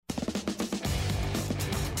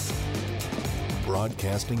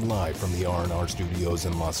broadcasting live from the R&R studios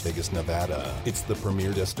in Las Vegas, Nevada. It's the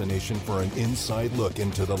premier destination for an inside look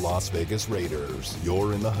into the Las Vegas Raiders.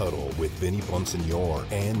 You're in the huddle with Vinny Bonsignor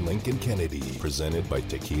and Lincoln Kennedy, presented by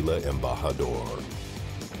Tequila Embajador.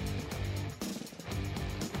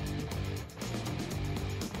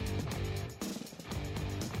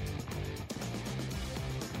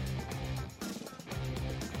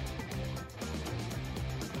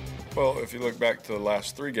 Well, if you look back to the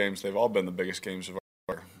last three games, they've all been the biggest games of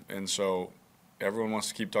our year. And so everyone wants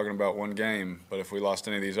to keep talking about one game, but if we lost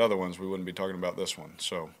any of these other ones, we wouldn't be talking about this one.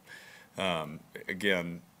 So,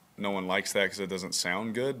 again, no one likes that because it doesn't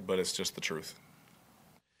sound good, but it's just the truth.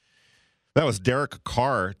 That was Derek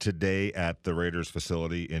Carr today at the Raiders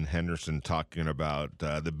facility in Henderson talking about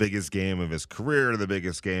the biggest game of his career, the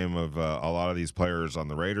biggest game of a lot of these players on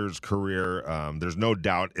the Raiders' career. There's no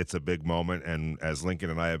doubt it's a big moment, and as Lincoln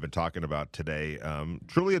and I have been talking about today,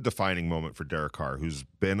 truly a defining moment for Derek Carr, who's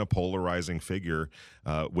been a polarizing figure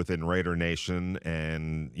within Raider Nation,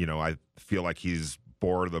 and, you know, I feel like he's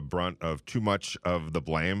bore the brunt of too much of the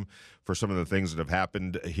blame for some of the things that have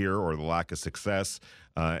happened here or the lack of success.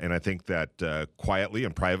 And I think that quietly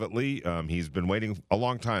and privately, he's been waiting a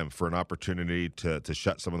long time for an opportunity to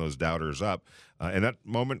shut some of those doubters up. And that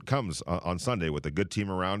moment comes on Sunday with a good team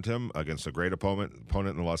around him against a great opponent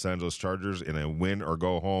in the Los Angeles Chargers in a win or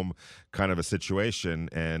go home kind of a situation.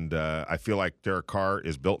 And I feel like Derek Carr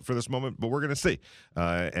is built for this moment, but we're going to see.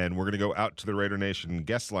 And we're going to go out to the Raider Nation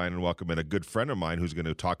guest line and welcome in a good friend of mine who's going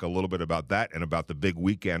to talk a little bit about that and about the big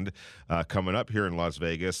weekend coming up here in Las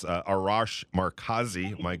Vegas. Arash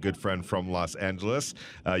Markazi, my good friend from Los Angeles.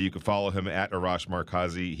 You can follow him at Arash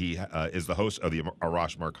Markazi. He is the host of the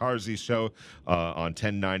Arash Markazi Show on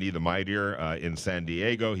 1090 The Mightier in San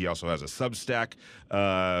Diego. He also has a Substack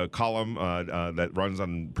column that runs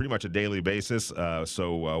on pretty much a daily basis.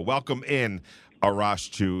 So welcome in,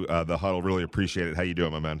 Arash, to the huddle. Really appreciate it. How you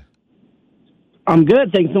doing, my man? I'm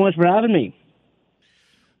good. Thanks so much for having me.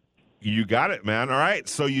 You got it, man. All right.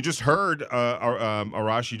 So you just heard,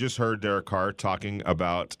 Arash, you just heard Derek Carr talking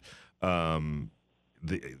about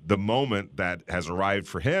the moment that has arrived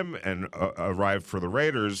for him and arrived for the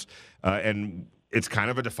Raiders, and it's kind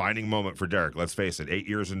of a defining moment for Derek. Let's face it, 8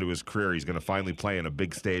 years into his career, he's going to finally play in a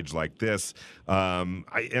big stage like this. And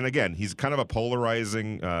again, he's kind of a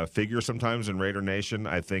polarizing figure sometimes in Raider Nation,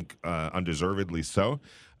 I think undeservedly so.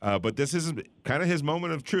 But this is kind of his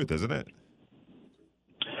moment of truth, isn't it?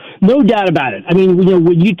 No doubt about it. I mean, you know,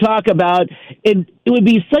 when you talk about it, it would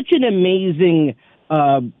be such an amazing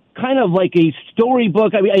kind of like a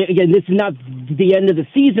storybook. I mean, again, this is not the end of the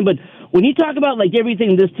season, but when you talk about like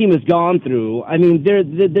everything this team has gone through, I mean,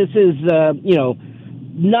 this is you know,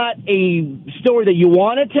 not a story that you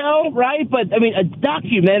want to tell, right? But I mean, a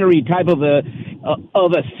documentary type of a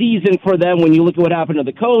season for them. When you look at what happened to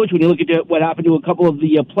the coach, when you look at what happened to a couple of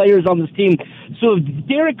the players on this team. So if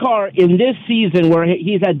Derek Carr in this season, where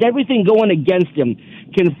he's had everything going against him,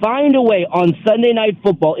 can find a way on Sunday Night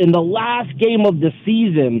Football in the last game of the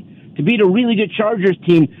season to beat a really good Chargers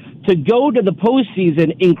team to go to the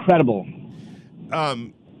postseason, incredible.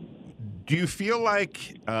 Do you feel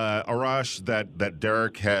like, Arash, that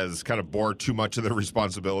Derek has kind of bore too much of the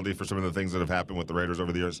responsibility for some of the things that have happened with the Raiders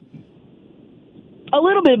over the years? A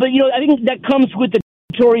little bit, but, you know, I think that comes with the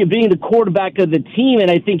territory of being the quarterback of the team, and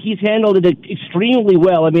I think he's handled it extremely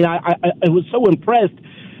well. I mean, I was so impressed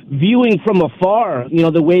viewing from afar, you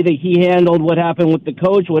know, the way that he handled what happened with the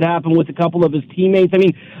coach, what happened with a couple of his teammates. I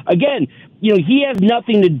mean, again, you know, he has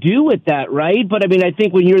nothing to do with that, right? But, I mean, I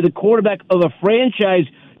think when you're the quarterback of a franchise,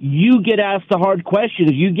 you get asked the hard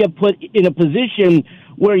questions. You get put in a position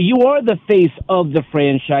where you are the face of the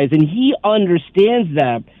franchise, and he understands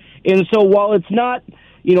that. And so while it's not,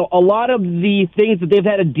 you know, a lot of the things that they've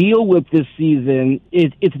had to deal with this season,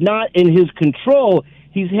 it's not in his control,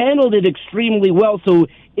 he's handled it extremely well. So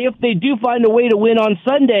if they do find a way to win on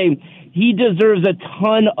Sunday, he deserves a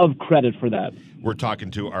ton of credit for that. We're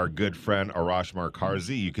talking to our good friend Arash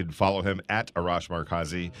Markazi. You can follow him at Arash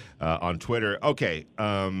Markazi on Twitter. Okay,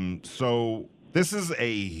 so this is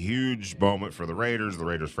a huge moment for the Raiders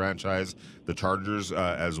franchise, the Chargers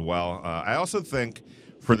as well. I also think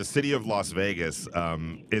for the city of Las Vegas,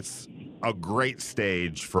 it's a great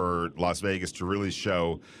stage for Las Vegas to really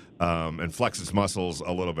show and flex its muscles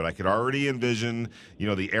a little bit. I could already envision, you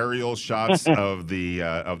know, the aerial shots of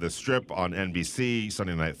the Strip on NBC,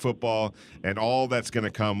 Sunday Night Football, and all that's going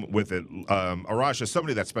to come with it. Arash, as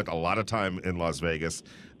somebody that spent a lot of time in Las Vegas,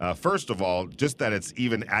 first of all, just that it's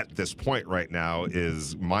even at this point right now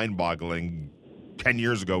is mind-boggling. 10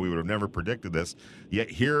 years ago we would have never predicted this. Yet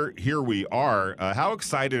here we are. How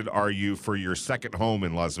excited are you for your second home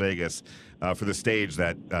in Las Vegas, for the stage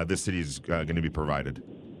that this city is going to be provided?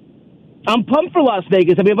 I'm pumped for Las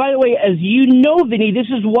Vegas. I mean, by the way, as you know, Vinny, this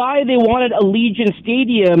is why they wanted Allegiant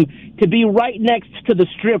Stadium to be right next to the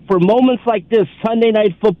Strip for moments like this. Sunday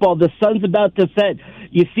Night Football, the sun's about to set.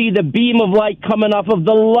 You see the beam of light coming off of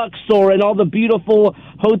the Luxor and all the beautiful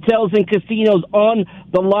hotels and casinos on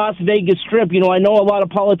the Las Vegas Strip. You know, I know a lot of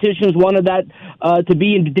politicians wanted that to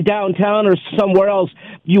be in downtown or somewhere else.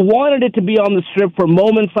 You wanted it to be on the Strip for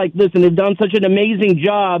moments like this, and they've done such an amazing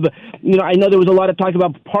job. You know, I know there was a lot of talk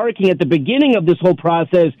about parking at the beginning of this whole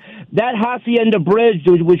process. That Hacienda Bridge,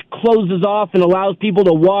 which closes off and allows people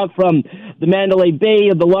to walk from the Mandalay Bay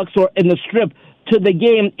and the Luxor and the Strip to the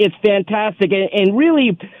game, it's fantastic. And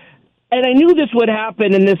really, and I knew this would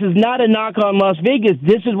happen, and this is not a knock on Las Vegas.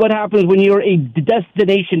 This is what happens when you're a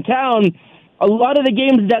destination town. A lot of the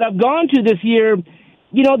games that I've gone to this year,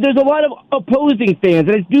 you know, there's a lot of opposing fans.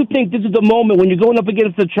 And I do think this is the moment when you're going up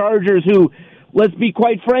against the Chargers, who, let's be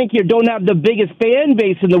quite frank here, don't have the biggest fan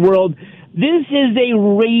base in the world. This is a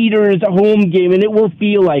Raiders home game, and it will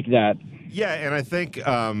feel like that. Yeah, and I think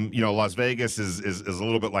you know, Las Vegas is a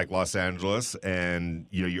little bit like Los Angeles, and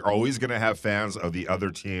you know, you're always going to have fans of the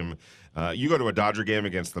other team. You go to a Dodger game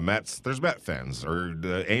against the Mets, there's Met fans, or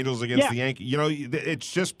the Angels against the Yankees. You know, it's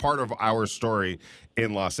just part of our story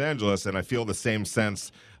in Los Angeles, and I feel the same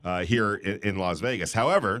sense here in Las Vegas.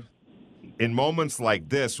 However, in moments like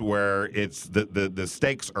this where it's the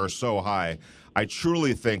stakes are so high, I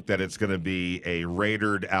truly think that it's going to be a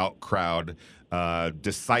Raidered out crowd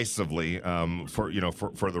decisively for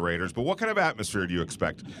the Raiders. But what kind of atmosphere do you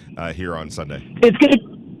expect here on Sunday?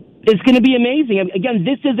 It's gonna be amazing. Again,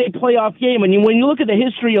 this is a playoff game, and when you look at the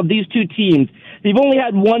history of these two teams, they've only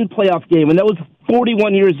had one playoff game, and that was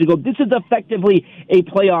 41 years ago. This is effectively a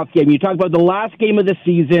playoff game. You talk about the last game of the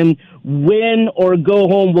season, win or go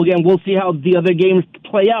home. Well, again, we'll see how the other games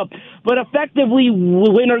play out, but effectively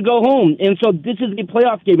win or go home. And so this is a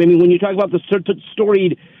playoff game. I mean, when you talk about the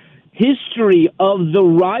storied history of the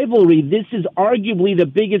rivalry, this is arguably the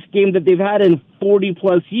biggest game that they've had in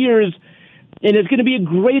 40-plus years, and it's going to be a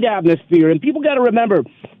great atmosphere. And people got to remember,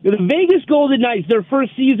 the Vegas Golden Knights, their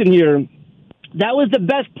first season here, that was the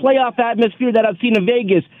best playoff atmosphere that I've seen in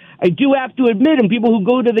Vegas. I do have to admit, and people who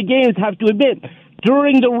go to the games have to admit,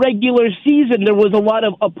 during the regular season, there was a lot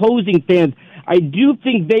of opposing fans. I do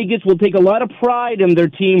think Vegas will take a lot of pride in their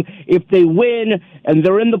team if they win and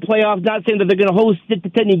they're in the playoffs, not saying that they're going to host 10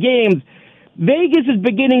 games. Vegas is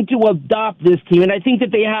beginning to adopt this team, and I think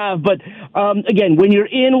that they have. But, again, when you're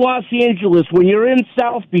in Los Angeles, when you're in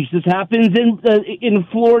South Beach, this happens in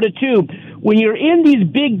Florida too. When you're in these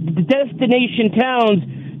big destination towns,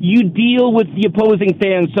 you deal with the opposing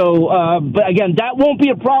fans. So, but, again, that won't be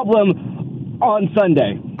a problem on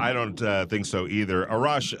Sunday. I don't think so either.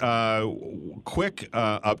 Arash, quick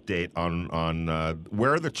update on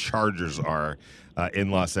where the Chargers are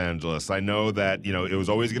in Los Angeles. I know that, you know, it was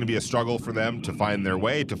always going to be a struggle for them to find their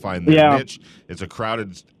way, to find their niche. It's a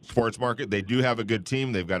crowded sports market. They do have a good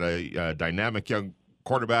team. They've got a dynamic young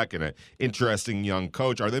quarterback and an interesting young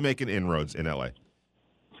coach. Are they making inroads in L.A.?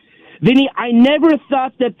 Vinny, I never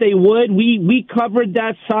thought that they would. We covered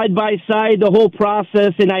that side by side, the whole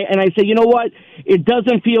process, and I said, you know what? It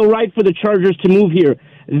doesn't feel right for the Chargers to move here.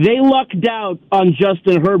 They lucked out on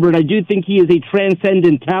Justin Herbert. I do think he is a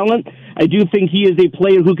transcendent talent. I do think he is a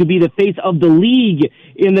player who could be the face of the league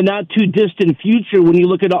in the not-too-distant future when you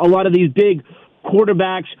look at a lot of these big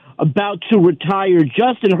quarterbacks about to retire.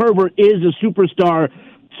 Justin Herbert is a superstar.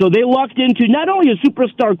 So they lucked into not only a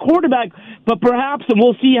superstar quarterback, but perhaps, and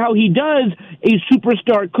we'll see how he does, a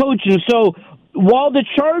superstar coach. And so while the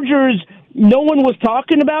Chargers, no one was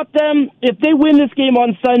talking about them, if they win this game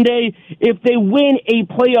on Sunday, if they win a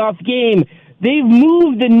playoff game, they've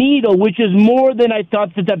moved the needle, which is more than I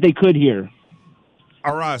thought that they could here.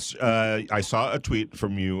 Arash, I saw a tweet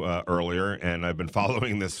from you earlier, and I've been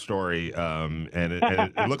following this story, and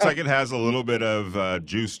it looks like it has a little bit of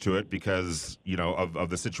juice to it because, you know, of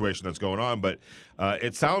the situation that's going on. But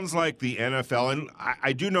it sounds like the NFL, and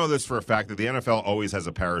I do know this for a fact, that the NFL always has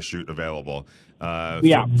a parachute available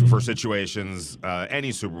for situations,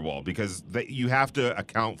 any Super Bowl, because you have to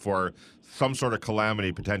account for some sort of calamity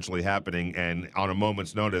potentially happening, and on a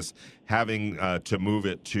moment's notice, having to move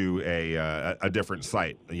it to a different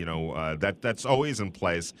site. You know, that's always in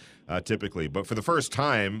place typically. But for the first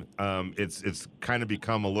time, it's kind of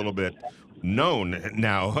become a little bit known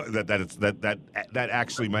now that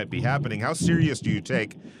actually might be happening. How serious do you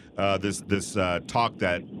take this talk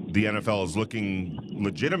that the NFL is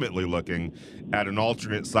legitimately looking at an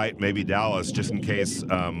alternate site, maybe Dallas, just in case,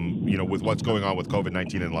 with what's going on with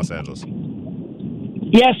COVID-19 in Los Angeles.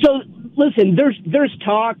 Yeah, so listen, there's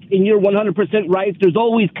talk, and you're 100% right. There's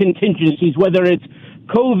always contingencies, whether it's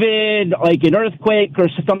COVID, like an earthquake or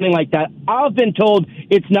something like that. I've been told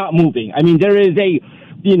it's not moving. I mean, there is a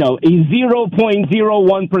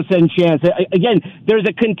 0.01% chance. Again, there's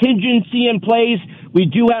a contingency in place. We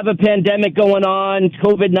do have a pandemic going on,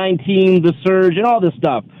 COVID-19, the surge, and all this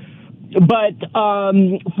stuff. But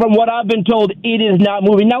from what I've been told, it is not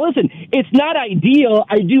moving. Now, listen, it's not ideal.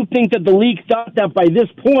 I do think that the league thought that by this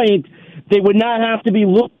point, they would not have to be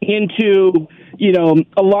looking into,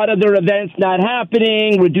 a lot of their events not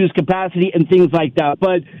happening, reduced capacity, and things like that.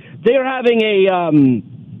 But they're having a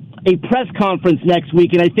press conference next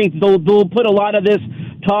week, and I think they'll put a lot of this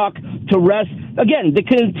talk to rest. Again, the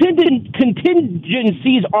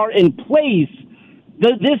contingencies are in place.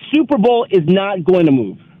 This Super Bowl is not going to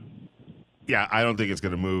move. Yeah, I don't think it's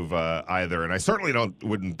going to move either, and I certainly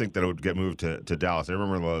wouldn't think that it would get moved to Dallas. I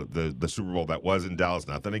remember the Super Bowl that was in Dallas.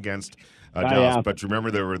 Nothing against Dallas, yeah. but remember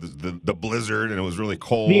there were the blizzard, and it was really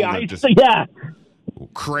cold. The ice, yeah.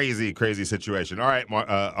 Crazy situation. All right,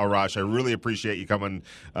 Arash, I really appreciate you coming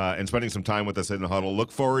and spending some time with us in the huddle.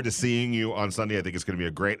 Look forward to seeing you on Sunday. I think it's going to be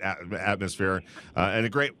a great atmosphere and a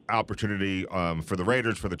great opportunity for the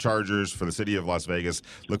Raiders, for the Chargers, for the city of Las Vegas.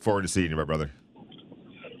 Look forward to seeing you, my brother.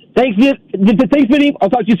 Thanks, Vinny. I'll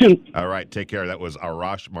talk to you soon. All right, take care. That was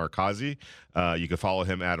Arash Markazi. You can follow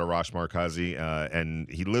him at Arash Markazi,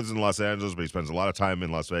 and he lives in Los Angeles, but he spends a lot of time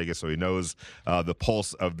in Las Vegas, so he knows the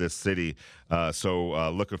pulse of this city.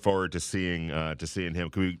 So looking forward to seeing him.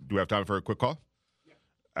 Do we have time for a quick call? Yeah.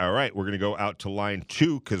 All right, we're going to go out to line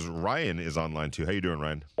 2 because Ryan is on line 2. How you doing,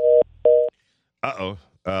 Ryan?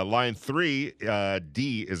 Line 3,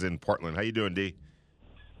 D is in Portland. How you doing, D?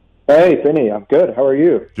 Hey, Vinny, I'm good. How are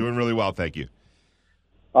you? Doing really well, thank you.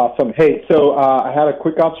 Awesome. Hey, so I had a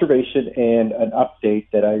quick observation and an update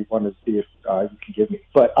that I wanted to see if you can give me.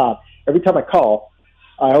 But every time I call,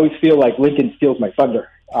 I always feel like Lincoln steals my thunder.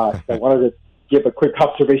 So I wanted to give a quick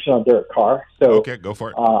observation on Derek Carr. So okay, go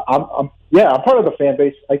for it. I'm part of the fan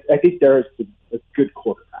base. I think Derek's a good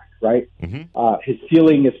quarterback, right? Mm-hmm. His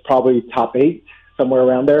ceiling is probably top 8, somewhere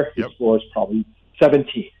around there. His Yep. floor is probably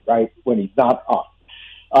 17, right, when he's not off.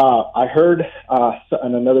 I heard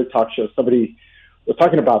on another talk show somebody was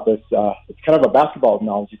talking about this. It's kind of a basketball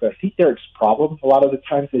analogy, but I think Derek's problem a lot of the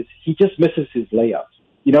times is he just misses his layups.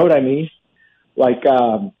 You know what I mean? Like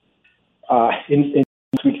in this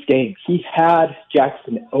week's game, he had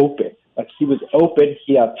Jackson open. Like he was open,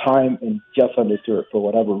 he had time, and just underthrew it for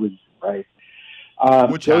whatever reason, right?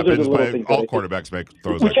 Which happens, but all quarterbacks make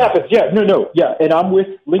throws like that. Which happens, yeah. And I'm with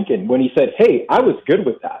Lincoln when he said, hey, I was good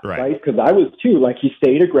with that, right? Because I was too. Like he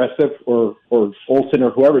stayed aggressive or Olsen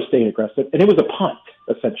or whoever stayed aggressive, and it was a punt,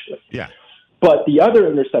 essentially. Yeah. But the other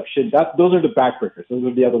interception, those are the backbreakers. Those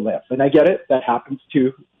are the other layups. And I get it. That happens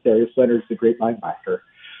too. Darius Leonard's a great linebacker.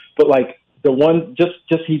 But like the one,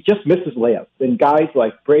 he just misses layups. And guys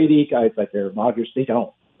like Brady, guys like Aaron Rodgers, they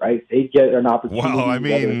don't. Right, they get an opportunity. Well, I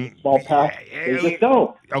mean, small pass, they just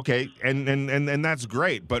don't. Okay, and that's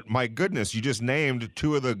great, but my goodness, you just named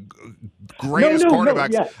 2 of the greatest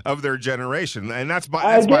quarterbacks of their generation, and that's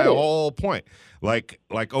my whole point. Like,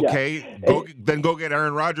 okay, go get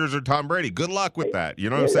Aaron Rodgers or Tom Brady. Good luck with that. You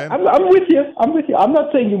know what I'm saying? I'm with you. I'm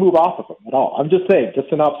not saying you move off of him at all. I'm just saying,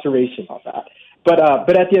 just an observation on that. But at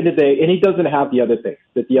the end of the day, and he doesn't have the other things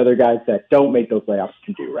that the other guys that don't make those layups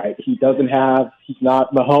can do, right? He's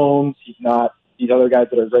not Mahomes. He's not these other guys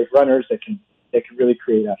that are great runners that can really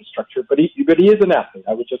create out of structure. But he is an athlete.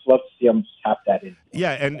 I would just love to see him tap that in.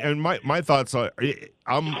 Yeah, and my thoughts are,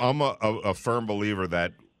 I'm a firm believer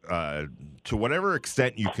that to whatever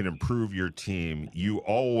extent you can improve your team, you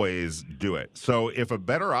always do it. So if a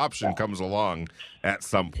better option comes along at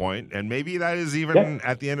some point, and maybe that is even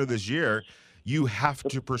at the end of this year, you have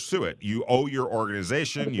to pursue it. You owe your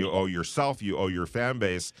organization, you owe yourself, you owe your fan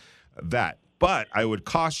base that. But I would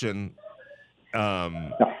caution,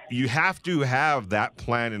 you have to have that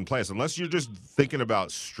plan in place. Unless you're just thinking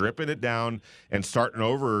about stripping it down and starting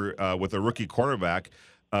over with a rookie quarterback,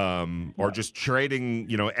 or just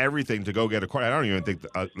trading, everything to go get a quarterback. I don't even think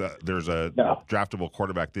there's a draftable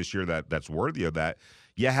quarterback this year that's worthy of that.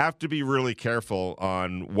 You have to be really careful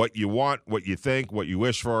on what you want, what you think, what you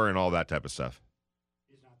wish for, and all that type of stuff.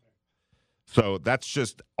 So that's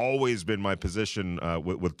just always been my position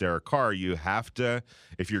with Derek Carr. You have to,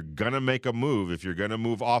 if you're going to make a move, if you're going to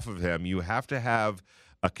move off of him, you have to have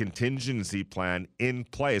a contingency plan in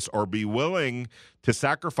place or be willing to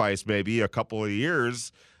sacrifice maybe a couple of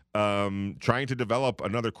years trying to develop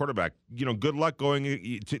another quarterback. Good luck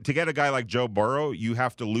going to get a guy like Joe Burrow. You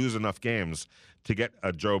have to lose enough games to get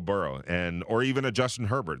a Joe Burrow or even a Justin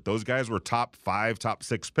Herbert. Those guys were top 5, top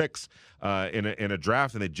 6 picks in a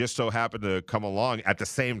draft, and they just so happened to come along at the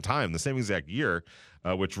same time, the same exact year,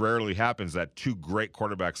 which rarely happens, that 2 great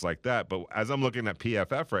quarterbacks like that. But as I'm looking at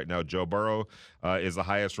PFF right now, Joe Burrow is the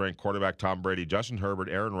highest-ranked quarterback. Tom Brady, Justin Herbert,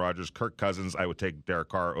 Aaron Rodgers, Kirk Cousins. I would take Derek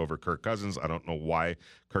Carr over Kirk Cousins. I don't know why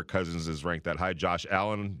Kirk Cousins is ranked that high. Josh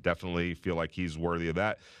Allen, definitely feel like he's worthy of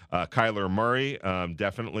that. Kyler Murray,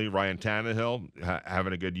 definitely. Ryan Tannehill,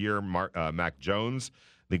 having a good year. Mac Jones.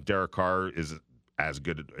 I think Derek Carr is as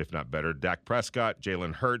good, if not better. Dak Prescott,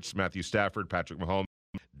 Jalen Hurts, Matthew Stafford, Patrick Mahomes,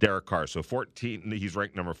 Derek Carr. So 14, he's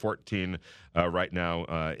ranked number 14 right now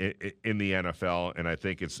in the NFL, and I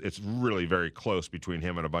think it's really very close between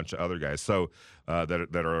him and a bunch of other guys. So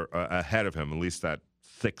that are ahead of him, at least that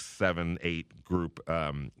 6, 7, 8 group.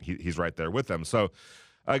 He's right there with them. So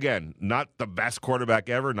again, not the best quarterback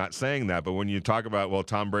ever, not saying that, but when you talk about, well,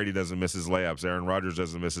 Tom Brady doesn't miss his layups, Aaron Rodgers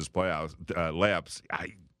doesn't miss his layups,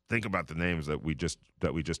 I think about the names that we just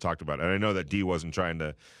talked about. And I know that D wasn't trying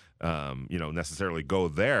to necessarily go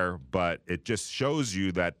there, but it just shows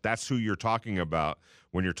you that that's who you're talking about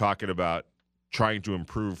when you're talking about trying to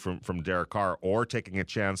improve from Derek Carr or taking a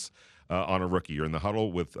chance on a rookie. You're in the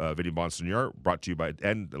huddle with Vinny Bonsignor, brought to you by,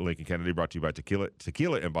 and Lincoln Kennedy, brought to you by Tequila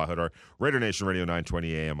and Embajador. Raider Nation Radio,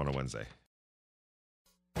 9:20 a.m. on a Wednesday.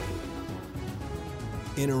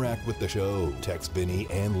 Interact with the show. Text Vinny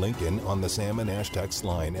and Lincoln on the Sam and Ash text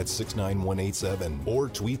line at 69187 or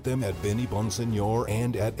tweet them at Vinny Bonsignor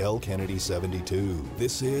and at L Kennedy 72.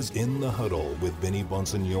 This is In the Huddle with Vinny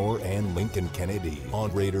Bonsignor and Lincoln Kennedy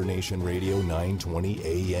on Raider Nation Radio, 920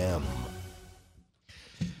 a.m.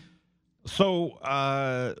 So,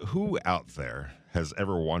 who out there has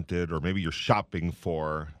ever wanted, or maybe you're shopping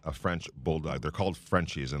for a French Bulldog? They're called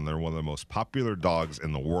Frenchies, and they're one of the most popular dogs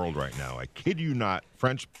in the world right now. I kid you not.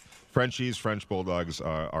 Frenchies, French Bulldogs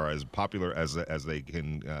are as popular as they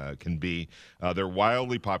can be. They're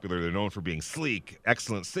wildly popular. They're known for being sleek,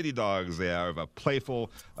 excellent city dogs. They have a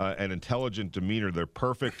playful and intelligent demeanor. They're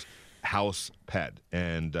perfect house pet.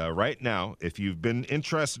 And right now, if you've been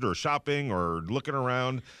interested or shopping or looking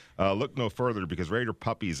around, look no further, because Raider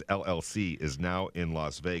Puppies LLC is now in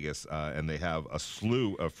Las Vegas, and they have a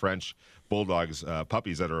slew of French Bulldogs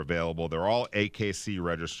puppies that are available. They're all AKC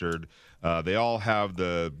registered. They all have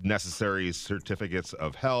the necessary certificates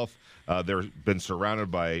of health. They've been surrounded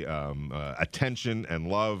by attention and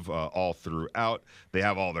love all throughout. They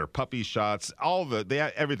have all their puppy shots, they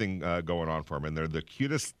have everything going on for them, and they're the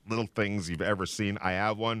cutest little things you've ever seen. I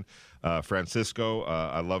have one, Francisco.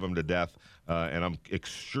 I love him to death, and I'm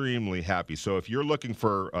extremely happy. So if you're looking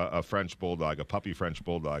for a French Bulldog, a puppy French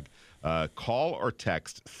Bulldog, call or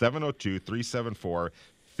text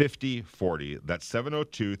 702-374-5040. That's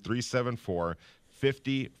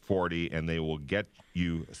 702-374-5040, and they will get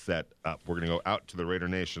you set up. We're going to go out to the Raider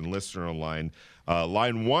Nation listener line.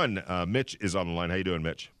 Line 1, Mitch is on the line. How you doing,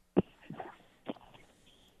 Mitch?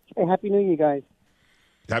 Hey, Happy New Year, guys.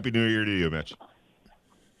 Happy New Year to you, Mitch.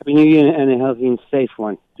 Happy New Year and a healthy and safe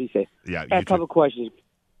one. Be safe. Yeah, I have a couple of questions.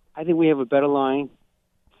 I think we have a better line,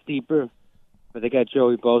 steeper, but they got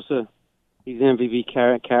Joey Bosa. He's an MVP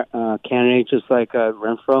candidate, just like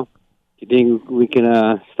Renfro. Do you think we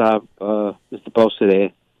can stop Mr. Bosa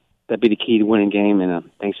there? That'd be the key to winning game, and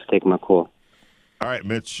thanks for taking my call. All right,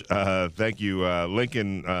 Mitch, thank you.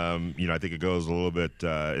 Lincoln, I think it goes a little bit,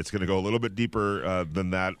 it's going to go a little bit deeper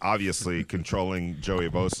than that. Obviously, controlling Joey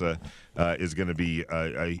Bosa is going to be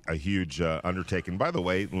a huge undertaking. By the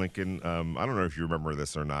way, Lincoln, I don't know if you remember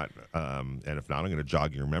this or not, and if not, I'm going to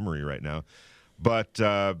jog your memory right now. But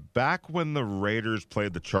back when the Raiders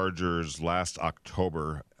played the Chargers last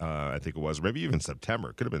October, I think it was, maybe even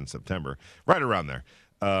September, could have been September, right around there.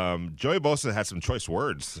 Joey Bosa had some choice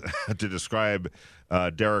words to describe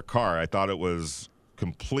Derek Carr. I thought it was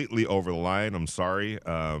completely over the line. I'm sorry,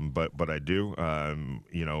 but I do.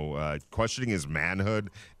 Questioning his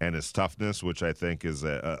manhood and his toughness, which I think is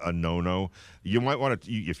a no-no. You might want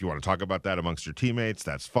to, if you want to talk about that amongst your teammates,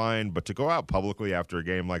 that's fine. But to go out publicly after a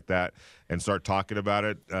game like that and start talking about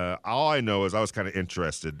it, all I know is I was kind of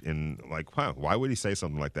interested in, like, wow, why would he say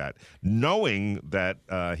something like that? Knowing that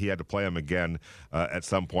he had to play him again at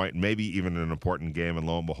some point, maybe even in an important game, and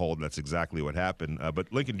lo and behold, that's exactly what happened.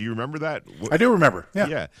 But Lincoln, do you remember that? I do remember.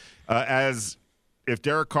 Yeah. As if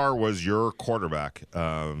Derek Carr was your quarterback,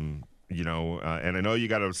 and I know you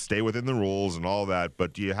got to stay within the rules and all that,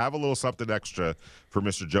 but do you have a little something extra for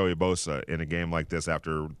Mr. Joey Bosa in a game like this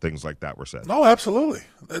after things like that were said? No, absolutely.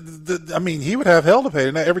 I mean, he would have hell to pay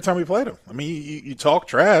every time we played him. I mean, you talk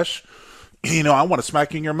trash, I want to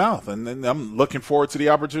smack you in your mouth, and I'm looking forward to the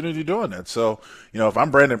opportunity doing that. So, if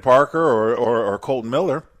I'm Brandon Parker or Colton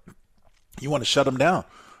Miller, you want to shut him down.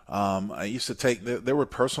 I used to there were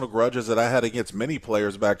personal grudges that I had against many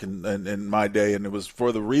players back in my day, and it was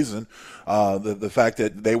for the reason, the fact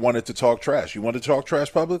that they wanted to talk trash. You want to talk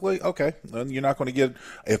trash publicly? Okay. Then you're not going to get,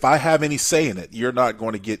 if I have any say in it, you're not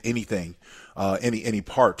going to get anything, any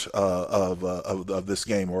part of this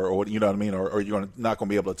game, or you know what I mean, or you're not going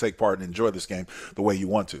to be able to take part and enjoy this game the way you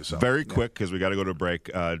want to. So very quick, because we got to go to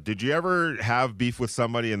break. Did you ever have beef with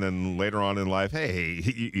somebody, and then later on in life, hey,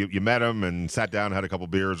 you met him and sat down, had a couple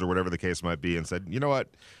beers or whatever the case might be, and said, you know what,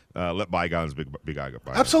 let bygones be bygones?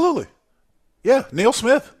 Absolutely, yeah. Neil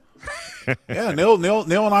Smith. Yeah, Neil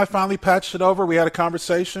and I finally patched it over. We had a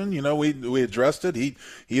conversation. We addressed it.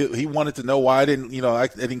 He wanted to know why I didn't. I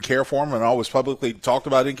didn't care for him, and I always publicly talked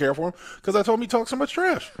about I didn't care for him because I told him he talked so much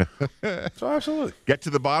trash. So absolutely, get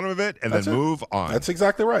to the bottom of it and then move on. That's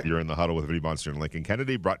exactly right. You're in the huddle with Vinny Bonsignore and Lincoln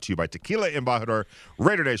Kennedy, brought to you by Tequila Embajador,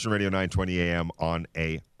 Raider Nation Radio 920 AM on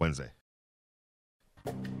a Wednesday.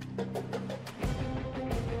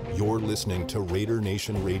 You're listening to Raider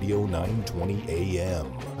Nation Radio 920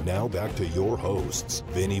 AM. Now back to your hosts,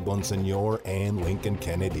 Vinny Bonsignore and Lincoln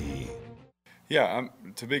Kennedy. Yeah,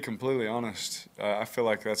 to be completely honest, I feel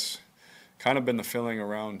like that's kind of been the feeling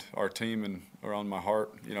around our team and around my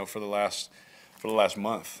heart, for the last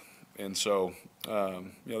month. And so,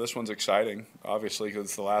 this one's exciting, obviously, because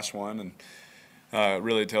it's the last one, and it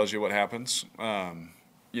really tells you what happens. But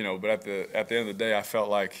at the end of the day, I feel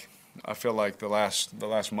like the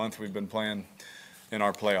last month we've been playing in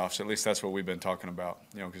our playoffs. At least that's what we've been talking about.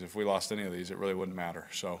 Because if we lost any of these, it really wouldn't matter.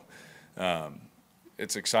 So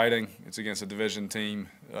it's exciting. It's against a division team.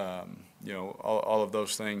 All of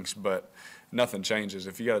those things, but nothing changes.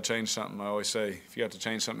 If you got to change something, I always say, if you got to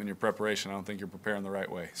change something in your preparation, I don't think you're preparing the right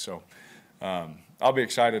way. So I'll be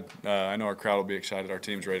excited. I know our crowd will be excited. Our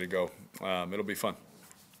team's ready to go. It'll be fun.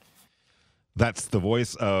 That's the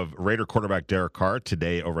voice of Raider quarterback Derek Carr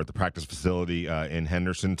today over at the practice facility in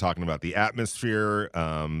Henderson, talking about the atmosphere,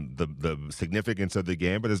 the significance of the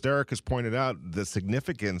game. But as Derek has pointed out, the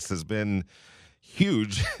significance has been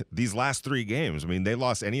huge these last three games. I mean, they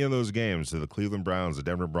lost any of those games to the Cleveland Browns, the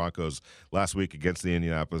Denver Broncos last week against the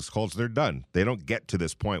Indianapolis Colts. They're done. They don't get to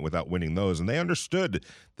this point without winning those. And they understood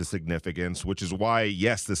the significance, which is why,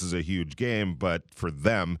 yes, this is a huge game, but for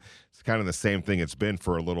them, it's kind of the same thing it's been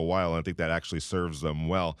for a little while, and I think that actually serves them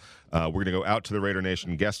well. We're going to go out to the Raider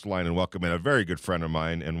Nation guest line and welcome in a very good friend of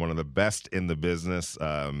mine and one of the best in the business.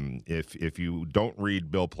 If you don't read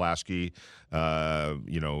Bill Plaschke,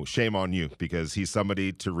 shame on you, because he's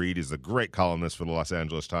somebody to read. He's a great columnist for the Los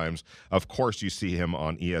Angeles Times. Of course, you see him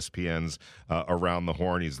on ESPN's Around the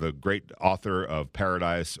Horn. He's the great author of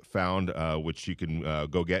Paradise Found, which you can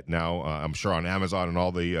go get now, I'm sure, on Amazon and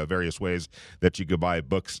all the various ways that you could buy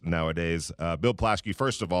books nowadays. Bill Plaschke,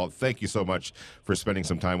 first of all, thank you so much for spending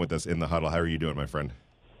some time with us in the huddle. How are you doing, my friend?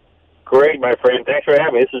 Great, my friend. Thanks for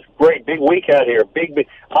having me. This is great. Big week out here. Big.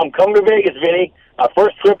 I'm coming to Vegas, Vinny. Our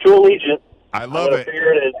first trip to Allegiant. I love it.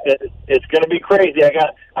 It's going to be crazy. I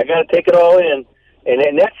got to take it all in,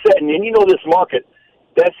 and that's it. And this market.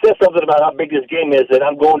 That says something about how big this game is. That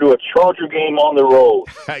I'm going to a Charger game on the road.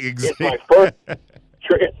 Exactly.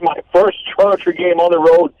 It's my first Charger game on the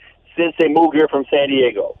road since they moved here from San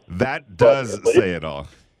Diego. That does say it all.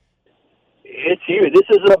 It's huge. This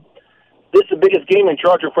is the biggest game in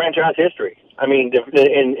Charger franchise history. I mean,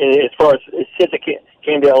 as far as since it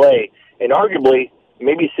came to LA, and arguably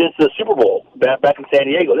maybe since the Super Bowl back in San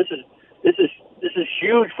Diego. This is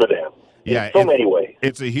huge for them. Yeah, in so many ways.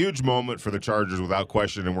 It's a huge moment for the Chargers without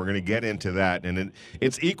question, and we're going to get into that. And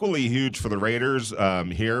it's equally huge for the Raiders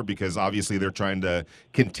here, because obviously they're trying to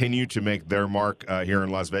continue to make their mark here in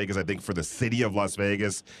Las Vegas. I think for the city of Las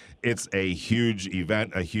Vegas, it's a huge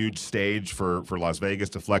event, a huge stage for Las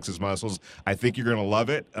Vegas to flex its muscles. I think you're going to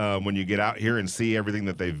love it when you get out here and see everything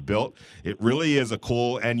that they've built. It really is a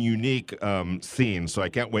cool and unique scene, so I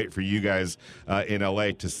can't wait for you guys in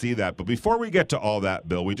L.A. to see that. But before we get to all that,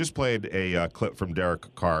 Bill, we just played a clip from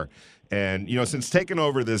Derek Carr, And, since taking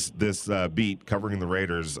over this beat covering the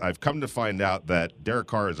Raiders, I've come to find out that Derek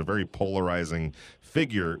Carr is a very polarizing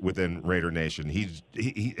figure within Raider Nation.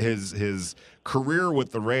 His career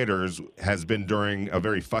with the Raiders has been during a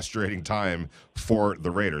very frustrating time for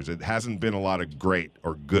the Raiders. It hasn't been a lot of great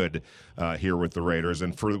or good here with the Raiders.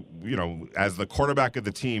 And for, as the quarterback of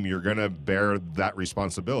the team, you're going to bear that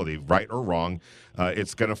responsibility, right or wrong.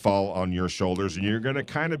 It's going to fall on your shoulders, and you're going to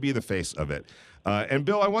kind of be the face of it. And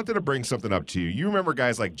Bill, I wanted to bring something up to you. You remember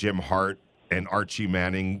guys like Jim Hart and Archie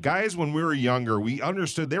Manning. Guys, when we were younger, we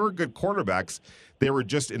understood they were good quarterbacks. They were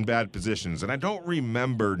just in bad positions. And I don't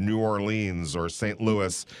remember New Orleans or St.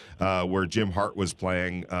 Louis, where Jim Hart was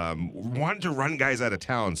playing, wanting to run guys out of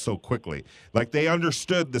town so quickly. Like, they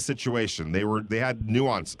understood the situation. They had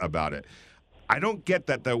nuance about it. I don't get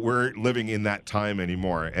that we're living in that time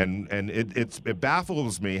anymore. And it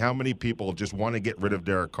baffles me how many people just want to get rid of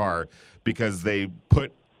Derek Carr because they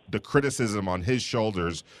put the criticism on his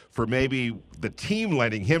shoulders for maybe the team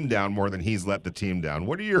letting him down more than he's let the team down.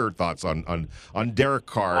 What are your thoughts on Derek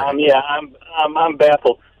Carr? I'm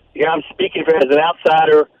baffled. Yeah, I'm speaking as an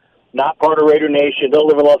outsider, not part of Raider Nation, don't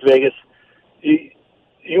live in Las Vegas.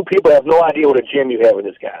 You people have no idea what a gem you have with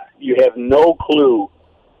this guy. You have no clue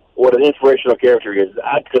what an inspirational character he is.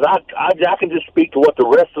 Because I can just speak to what the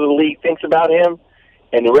rest of the league thinks about him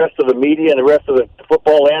and the rest of the media and the rest of the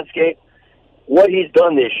football landscape. What he's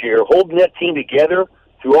done this year, holding that team together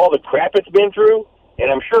through all the crap it's been through, and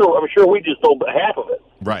I'm sure we just know half of it.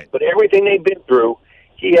 Right. But everything they've been through,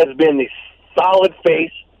 he has been the solid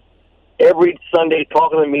face every Sunday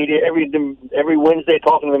talking to the media, every Wednesday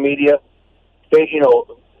talking to the media,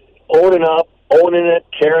 owning it,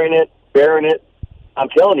 carrying it, bearing it. I'm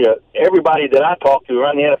telling you, everybody that I talk to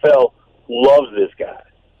around the NFL loves this guy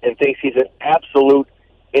and thinks he's an absolute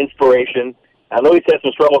inspiration. I know he's had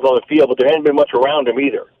some struggles on the field, but there hasn't been much around him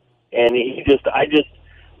either. And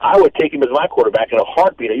I would take him as my quarterback in a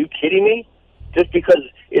heartbeat. Are you kidding me? Just because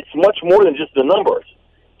it's much more than just the numbers.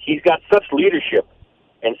 He's got such leadership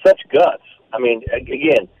and such guts. I mean,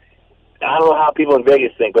 again, I don't know how people in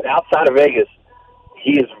Vegas think, but outside of Vegas,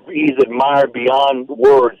 he's admired beyond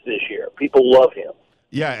words this year. People love him.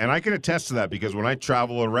 Yeah, and I can attest to that because when I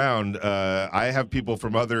travel around, I have people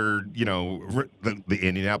from other, the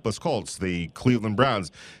Indianapolis Colts, the Cleveland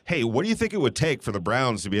Browns. Hey, what do you think it would take for the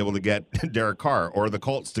Browns to be able to get Derek Carr or the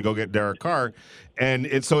Colts to go get Derek Carr? And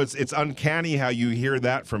it's uncanny how you hear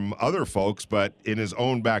that from other folks, but in his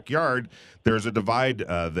own backyard, there's a divide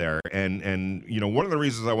there. And one of the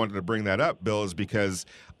reasons I wanted to bring that up, Bill, is because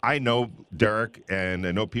I know Derek and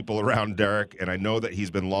I know people around Derek, and I know that he's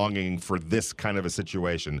been longing for this kind of a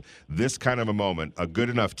situation, this kind of a moment, a good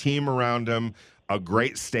enough team around him, a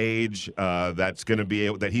great stage that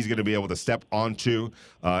he's going to be able to step onto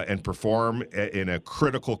and perform in a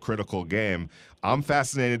critical game. I'm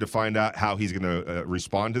fascinated to find out how he's going to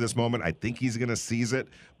respond to this moment. I think he's going to seize it,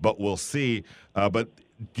 but we'll see. But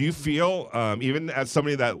do you feel, even as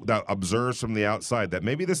somebody that observes from the outside, that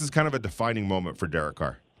maybe this is kind of a defining moment for Derek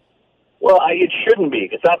Carr? Well, it shouldn't be,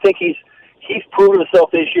 because I think he's proven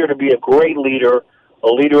himself this year to be a great leader, a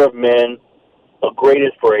leader of men, a great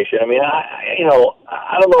inspiration. I mean,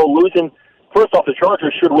 I don't know, losing. First off, the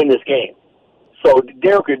Chargers should win this game. So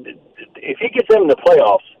Derek, if he gets them in the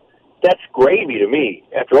playoffs, that's gravy to me.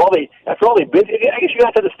 After all they've been, I guess you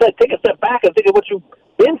have to take a step back and think of what you've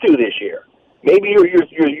been through this year. Maybe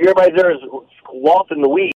everybody there is lost in the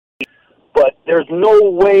weeds, but there's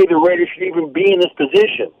no way the Raiders should even be in this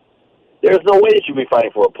position. There's no way they should be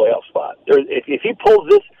fighting for a playoff spot. If he pulls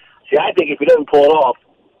this, I think if he doesn't pull it off,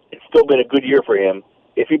 it's still been a good year for him.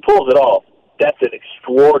 If he pulls it off, that's an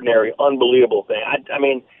extraordinary, unbelievable thing. I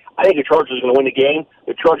mean, I think the Chargers are going to win the game.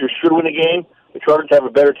 The Chargers should win the game. The Chargers have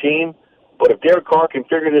a better team. But if Derek Carr can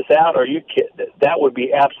figure this out, are you kidding? That would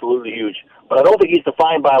be absolutely huge. But I don't think he's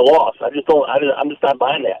defined by a loss. I'm just not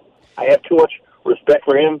buying that. I have too much respect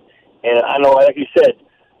for him, and I know, like you said,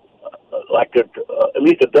 at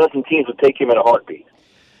least a dozen teams would take him in a heartbeat.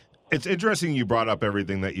 It's interesting you brought up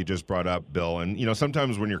everything that you just brought up, Bill. And,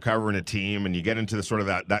 sometimes when you're covering a team and you get into the sort of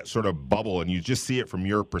that sort of bubble and you just see it from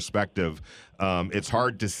your perspective, it's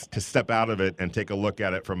hard to step out of it and take a look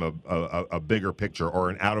at it from a bigger picture or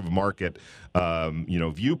an out-of-market,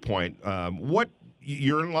 viewpoint.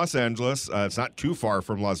 You're in Los Angeles. It's not too far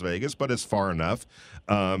from Las Vegas, but it's far enough.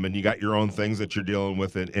 And you got your own things that you're dealing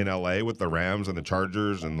with in L.A. with the Rams and the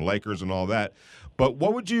Chargers and the Lakers and all that. But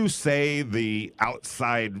what would you say the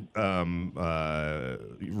outside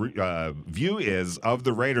view is of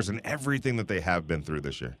the Raiders and everything that they have been through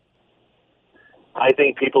this year? I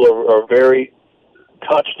think people are very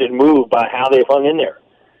touched and moved by how they've hung in there.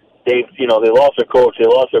 they lost their coach, they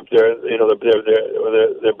lost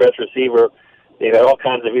their best receiver. They've had all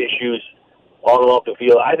kinds of issues on and off the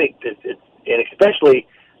field. I think and especially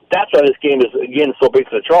that's why this game is again so big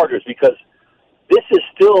for the Chargers, because this is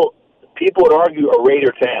still, people would argue, a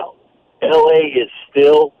Raider town. LA is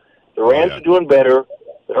still, the Rams are doing better,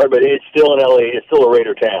 but it's still in LA. It's still a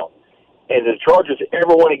Raider town. And if the Chargers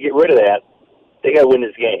ever want to get rid of that, they got to win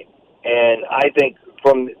this game. And I think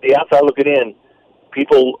from the outside looking in,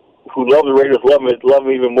 people who love the Raiders love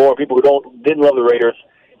them even more. People who didn't love the Raiders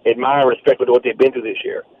admire and respect what they've been through this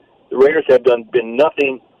year. The Raiders have been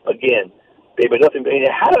nothing again. They've been nothing.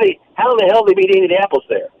 How in the hell did they beat Indianapolis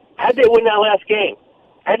there? How did they win that last game?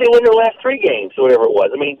 How did they win their last 3 games or whatever it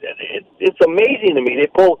was? I mean, it's amazing to me. They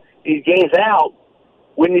pull these games out,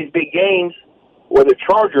 win these big games, where the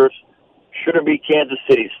Chargers should have beat Kansas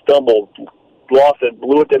City, stumbled, lost it,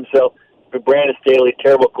 blew it themselves. For Brandon Staley,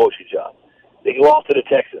 terrible coaching job. They lost to the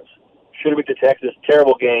Texans. Should have beat the Texans.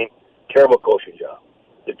 Terrible game, terrible coaching job.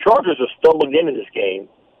 The Chargers are stumbling into this game.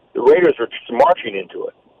 The Raiders are just marching into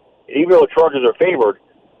it. And even though the Chargers are favored,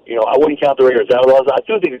 I wouldn't count the Raiders out. I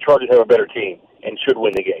do think the Chargers have a better team and should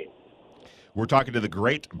win the game. We're talking to the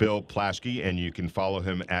great Bill Plaschke, and you can follow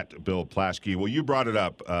him at Bill Plaschke. Well, you brought it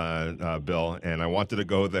up, Bill, and I wanted to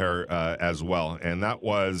go there as well, and that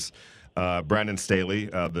was Brandon Staley,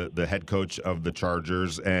 the head coach of the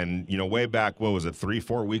Chargers. And, way back,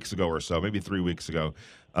 3-4 weeks ago or so, maybe 3 weeks ago,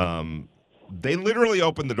 they literally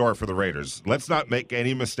opened the door for the Raiders. Let's not make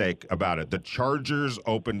any mistake about it. The Chargers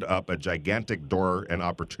opened up a gigantic door and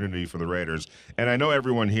opportunity for the Raiders. And I know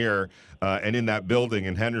everyone here and in that building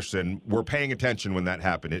in Henderson were paying attention when that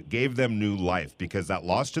happened. It gave them new life, because that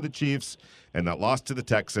loss to the Chiefs and that loss to the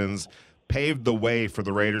Texans paved the way for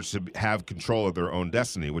the Raiders to have control of their own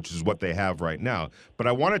destiny, which is what they have right now. But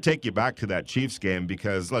I want to take you back to that Chiefs game,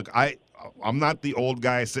 because, look, I'm not the old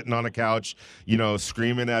guy sitting on a couch,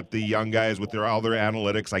 screaming at the young guys with all their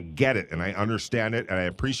analytics. I get it, and I understand it, and I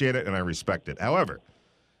appreciate it, and I respect it. However,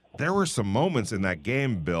 there were some moments in that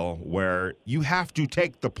game, Bill, where you have to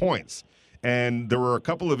take the points. And there were a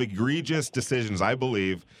couple of egregious decisions, I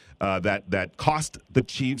believe, that cost the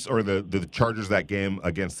Chiefs or the Chargers that game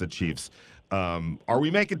against the Chiefs. Are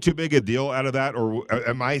we making too big a deal out of that, or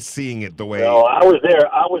am I seeing it the way? No, I was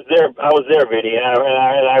there, Vinny,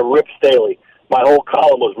 and I ripped Staley. My whole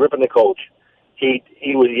column was ripping the coach. He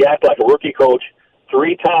acted like a rookie coach.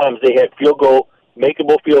 3 times they had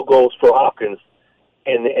makeable field goals for Hopkins,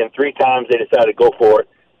 and 3 times they decided to go for it.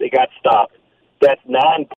 They got stopped. That's 9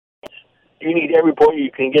 points. You need every point you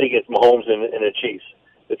can get against Mahomes and the Chiefs.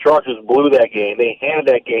 The Chargers blew that game. They handed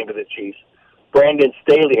that game to the Chiefs. Brandon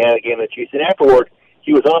Staley had a game of the Chiefs, and afterward,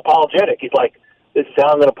 he was unapologetic. He's like, "This is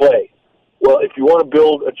how I'm going to play." Well, if you want to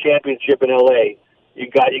build a championship in LA, you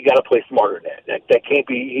got to play smarter than that. That can't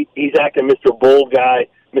be. He's acting Mr. Bold guy,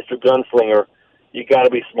 Mr. Gunslinger. You got to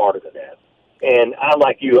be smarter than that. And I'm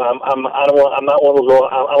like you. I'm not one of those.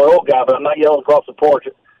 I'm an old guy, but I'm not yelling across the porch.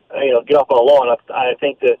 Get off on the lawn. I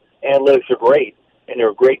think the analytics are great, and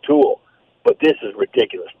they're a great tool. But this is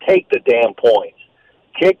ridiculous. Take the damn points.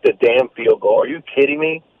 Kick the damn field goal. Are you kidding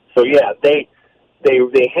me? So yeah, they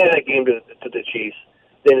handed that game to the Chiefs.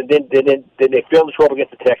 Then they failed to show up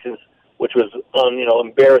against the Texans, which was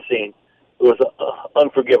embarrassing. It was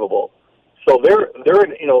unforgivable. So they've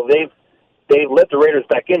let the Raiders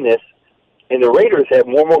back in this, and the Raiders have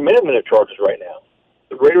more momentum than the Chargers right now.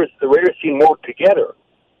 The Raiders seem more together.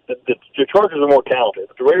 The Chargers are more talented,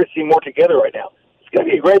 but the Raiders seem more together right now. It's going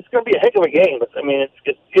to be great. It's going to be a heck of a game. But, I mean,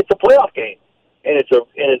 it's a playoff game. And it's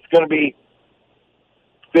going to be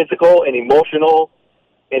physical and emotional,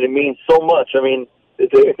 and it means so much. I mean,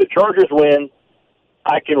 if the Chargers win,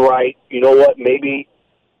 I can write, you know what, maybe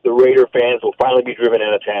the Raider fans will finally be driven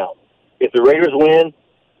out of town. If the Raiders win,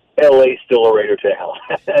 LA's still a Raider town.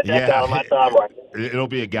 That's out of my time right now. It'll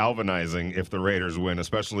be a galvanizing if the Raiders win,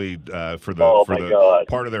 especially for the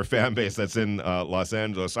part of their fan base that's in Los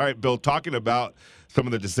Angeles. All right, Bill, talking about some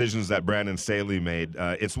of the decisions that Brandon Staley made.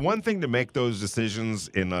 It's one thing to make those decisions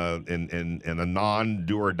in a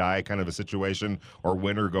non-do-or-die kind of a situation or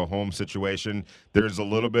win-or-go-home situation. There's a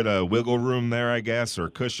little bit of wiggle room there, I guess, or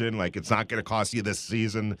cushion. Like, it's not going to cost you this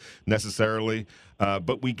season necessarily.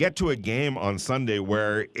 But we get to a game on Sunday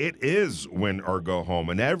where it is win or go home,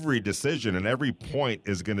 and every decision and every point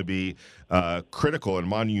is going to be critical and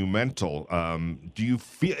monumental. Do you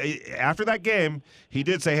feel after that game, he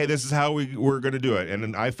did say, "Hey, this is how we're going to do it,"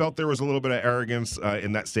 and I felt there was a little bit of arrogance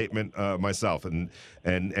in that statement myself. But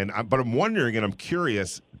I'm wondering, and I'm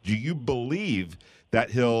curious, do you believe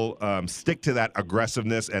that he'll stick to that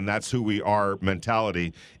aggressiveness and that's who we are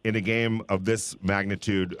mentality in a game of this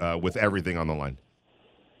magnitude with everything on the line?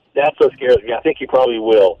 That's what scares me. I think he probably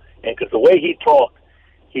will. And because the way he talked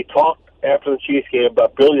after the Chiefs game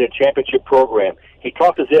about building a championship program. He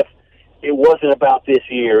talked as if it wasn't about this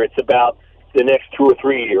year. It's about the next 2 or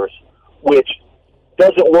 3 years, which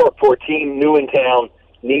doesn't work for a team new in town,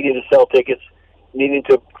 needing to sell tickets, needing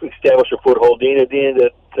to establish a foothold, needing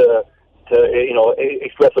to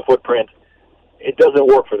express a footprint. It doesn't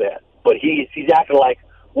work for that. But he's acting like,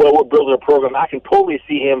 well, we're building a program. I can totally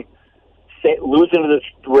see him losing to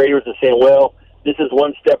the Raiders and saying, well, this is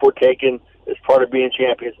one step we're taking as part of being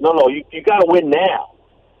champions. No, you got to win now.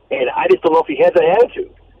 And I just don't know if he has that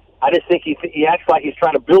attitude. I just think he acts like he's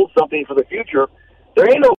trying to build something for the future. There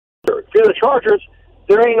ain't no future. If you're the Chargers,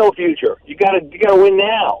 there ain't no future. You got to win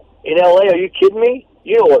now. In LA, are you kidding me?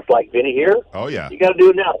 You know what it's like, Vinny, here. Oh yeah. You got to do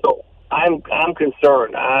it now. So I'm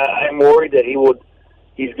concerned. I'm worried that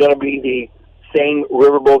he's going to be the same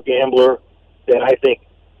riverboat gambler that I think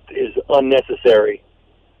is unnecessary,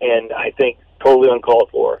 and I think totally uncalled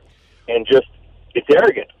for, and just it's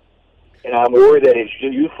arrogant. And I'm worried that his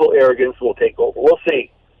youthful arrogance will take over. We'll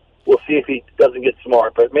see. We'll see if he doesn't get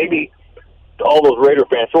smart. But maybe all those Raider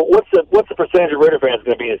fans. So what's the percentage of Raider fans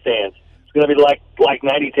going to be in the stands? It's going to be like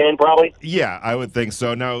 90-10 probably? Yeah, I would think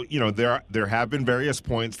so. Now, there have been various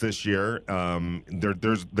points this year.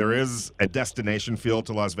 There is a destination feel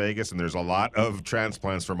to Las Vegas, and there's a lot of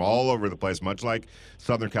transplants from all over the place, much like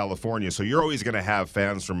Southern California. So you're always going to have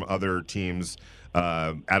fans from other teams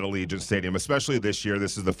at Allegiant Stadium, especially this year.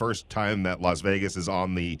 This is the first time that Las Vegas is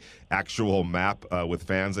on the actual map with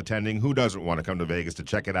fans attending. Who doesn't want to come to Vegas to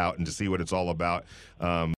check it out and to see what it's all about?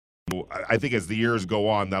 I think as the years go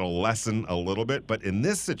on, that'll lessen a little bit. But in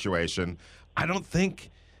this situation,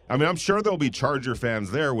 I'm sure there'll be Charger fans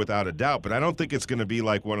there without a doubt, but I don't think it's going to be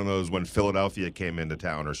like one of those when Philadelphia came into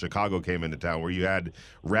town or Chicago came into town where you had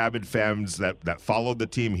rabid fans that followed the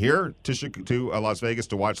team here to Las Vegas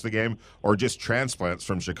to watch the game, or just transplants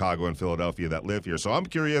from Chicago and Philadelphia that live here. So I'm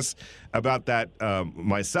curious about that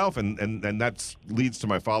myself, and that leads to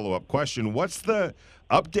my follow-up question. What's the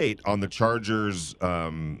update on the Chargers,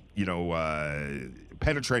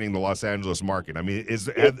 penetrating the Los Angeles market? I mean, it's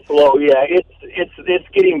slow. Yeah, it's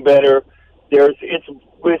getting better. It's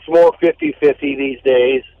more 50-50 these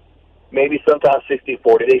days. Maybe sometimes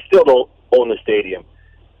 60-40. They still don't own the stadium.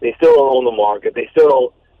 They still don't own the market. They're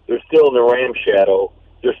still in the Rams shadow.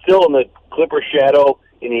 They're still in the Clippers shadow,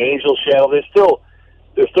 in the Angels shadow. They're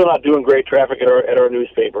still not doing great traffic at our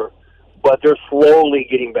newspaper, but they're slowly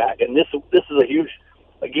getting back. And this is a huge.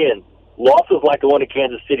 Again, losses like the one in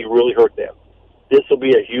Kansas City really hurt them. This will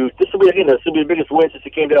be the biggest win since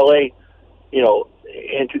it came to LA,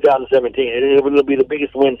 in 2017. It will be the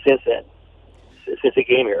biggest win since then, since it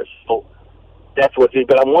came here. So that's what's it.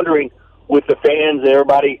 But I'm wondering, with the fans and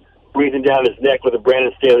everybody breathing down his neck, whether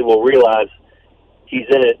Brandon Staley will realize he's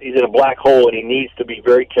in a black hole, and he needs to be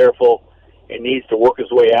very careful, and needs to work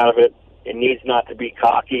his way out of it, and needs not to be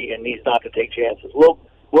cocky, and needs not to take chances. We'll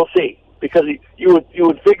see. Because you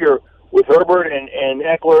would figure with Herbert and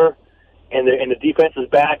Eckler and the defense is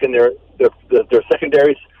back and their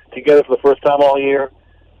secondaries together for the first time all year,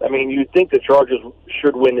 I mean, you'd think the Chargers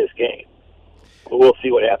should win this game. But we'll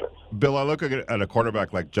see what happens. Bill, I look at a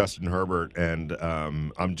quarterback like Justin Herbert, and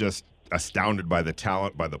I'm just astounded by the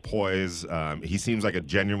talent, by the poise. He seems like a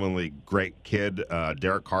genuinely great kid.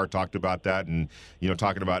 Derek Carr talked about that, and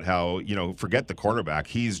talking about how forget the quarterback,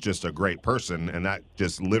 he's just a great person, and that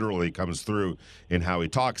just literally comes through in how he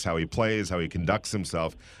talks, how he plays, how he conducts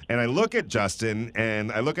himself. And I look at Justin,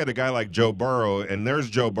 and I look at a guy like Joe Burrow, and there's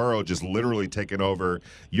Joe Burrow just literally taking over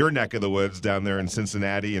your neck of the woods down there in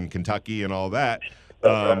Cincinnati and Kentucky and all that.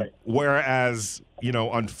 Whereas,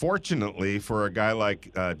 unfortunately for a guy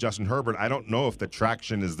like Justin Herbert, I don't know if the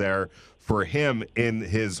traction is there for him in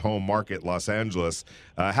his home market, Los Angeles.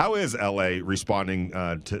 How is LA responding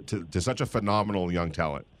to such a phenomenal young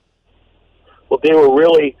talent? Well,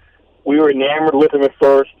 we were enamored with him at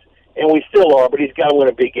first, and we still are, but he's got to win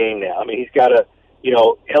a big game now. I mean, he's got to,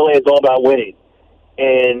 LA is all about winning.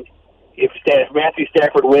 And if Matthew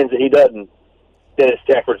Stafford wins and he doesn't, then it's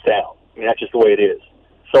Stafford's town. I mean, that's just the way it is.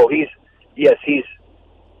 So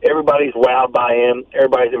everybody's wowed by him,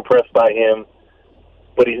 everybody's impressed by him,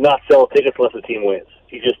 but he's not selling tickets unless the team wins.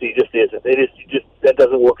 He just isn't. That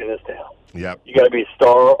doesn't work in this town. Yep. You got to be a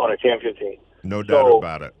star on a championship team. No doubt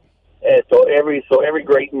about it. And so every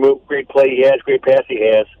great play he has, great pass he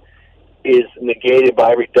has, is negated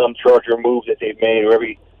by every dumb Charger move that they've made or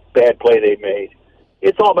every bad play they've made.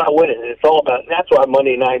 It's all about winning. It's all about. That's why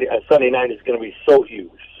Sunday night is going to be so huge,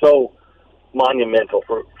 so monumental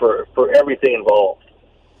for everything involved.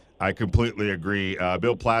 I completely agree.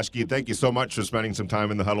 Bill Plaschke, thank you so much for spending some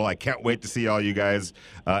time in the huddle. I can't wait to see all you guys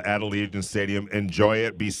at Allegiant Stadium. Enjoy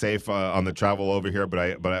it. Be safe on the travel over here.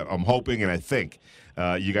 But I'm hoping and I think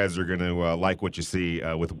you guys are going to like what you see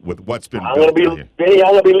with what's been I'm built. going to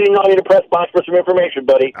be leaning on you to press box for some information,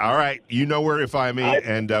 buddy. All right. You know where to find me,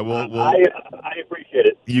 and we'll. I appreciate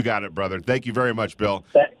it. You got it, brother. Thank you very much, Bill.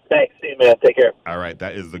 Thanks. See you, man. Take care. All right.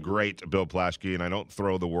 That is the great Bill Plaschke, and I don't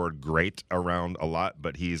throw the word great around a lot,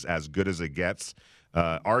 but he's as good as it gets.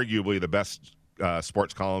 Arguably the best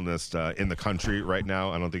sports columnist in the country right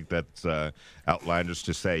now. I don't think that's outlandish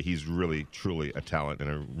to say. He's really, truly a talent, and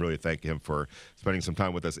I really thank him for spending some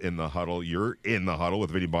time with us in the huddle. You're in the huddle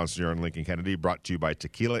with Vinny Bonsignore and Lincoln Kennedy, brought to you by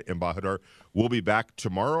Tequila Embajador. We'll be back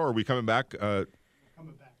tomorrow. Are we coming back?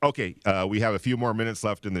 Okay, we have a few more minutes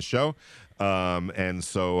left in the show, and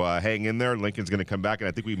so hang in there. Lincoln's going to come back, and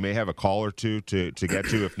I think we may have a call or two to get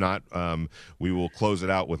to. If not, we will close it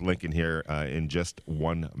out with Lincoln here in just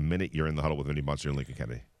 1 minute. You're in the huddle with Vinny Bonsignore and Lincoln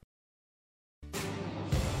Kennedy.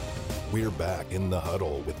 We're back in the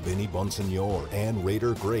huddle with Vinny Bonsignore and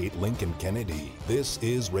Raider great Lincoln Kennedy. This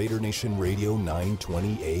is Raider Nation Radio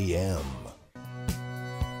 920 AM.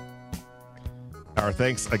 Our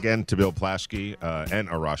thanks again to Bill Plaschke and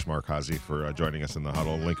Arash Markazi for joining us in the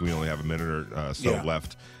huddle. Lincoln, we only have a minute or so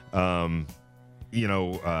left. What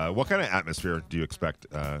kind of atmosphere do you expect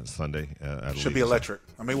Sunday? At Should be electric.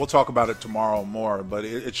 I mean, we'll talk about it tomorrow more, but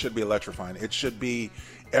it should be electrifying. It should be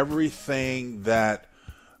everything that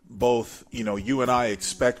both you and I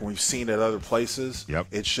expect. We've seen at other places. Yep.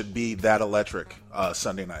 It should be that electric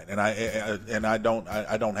Sunday night, and I don't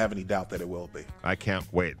have any doubt that it will be. I can't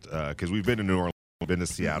wait because we've been to New Orleans. We've been to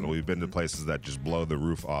Seattle. We've been to places that just blow the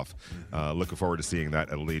roof off. Looking forward to seeing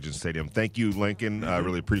that at Allegiant Stadium. Thank you, Lincoln.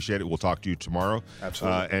 Really appreciate it. We'll talk to you tomorrow.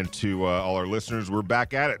 Absolutely. And to all our listeners, we're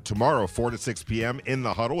back at it tomorrow, 4 to 6 p.m. in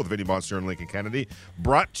the huddle with Vinny Bonsignore and Lincoln Kennedy.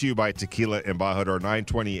 Brought to you by Tequila Embajador,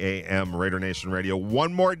 920 a.m. Raider Nation Radio.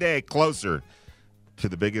 One more day closer to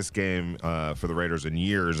the biggest game for the Raiders in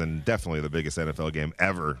years, and definitely the biggest NFL game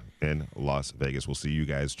ever in Las Vegas. We'll see you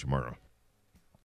guys tomorrow.